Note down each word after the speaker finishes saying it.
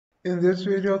In this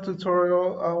video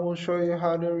tutorial, I will show you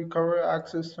how to recover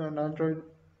access to an Android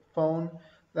phone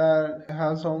that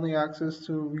has only access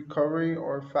to recovery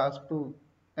or fast boot.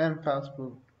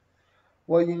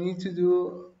 What you need to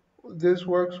do, this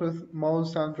works with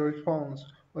most Android phones.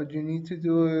 What you need to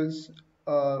do is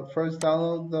first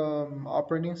download the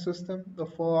operating system, the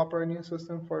full operating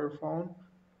system for your phone,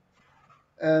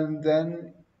 and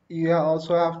then you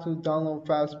also have to download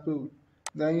fastboot.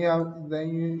 Then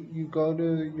you go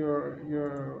to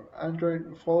your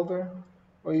Android folder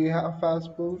where you have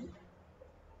fastboot.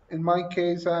 In my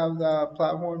case, I have the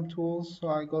platform tools, so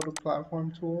I go to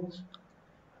platform tools,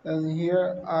 and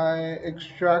here I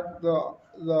extract the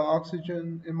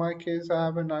Oxygen. In my case, I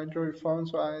have an Android phone,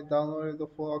 so I downloaded the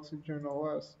full Oxygen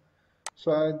OS.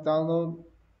 So I download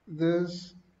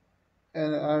this,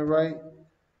 and I write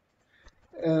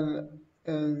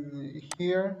and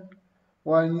here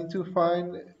what I need to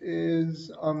find is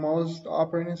on most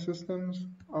operating systems,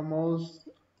 on most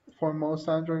for most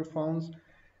Android phones,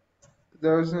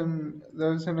 there's an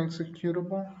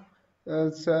executable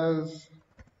that says,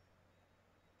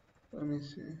 let me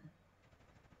see,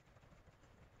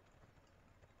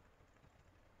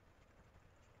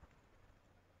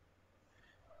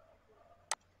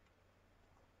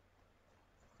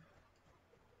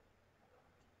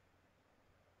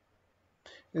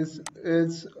 it's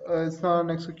not an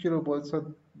executable, it's a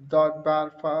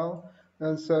 .bat file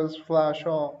that says flash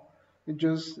all. You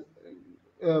just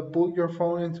boot your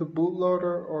phone into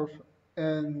bootloader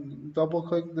and double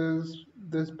click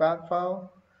this bat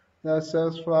file that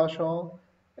says flash all,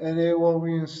 and it will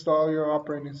reinstall your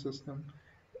operating system.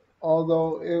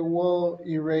 Although it will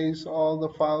erase all the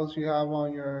files you have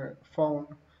on your phone.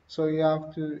 So you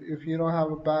have to, if you don't have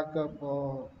a backup,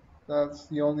 well, that's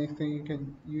the only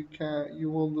thing you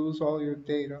will lose all your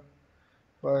data.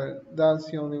 But that's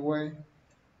the only way.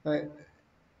 Like,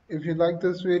 if you like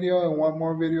this video and want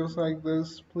more videos like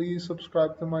this, please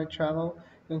subscribe to my channel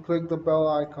and click the bell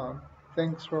icon.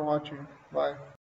 Thanks for watching. Bye.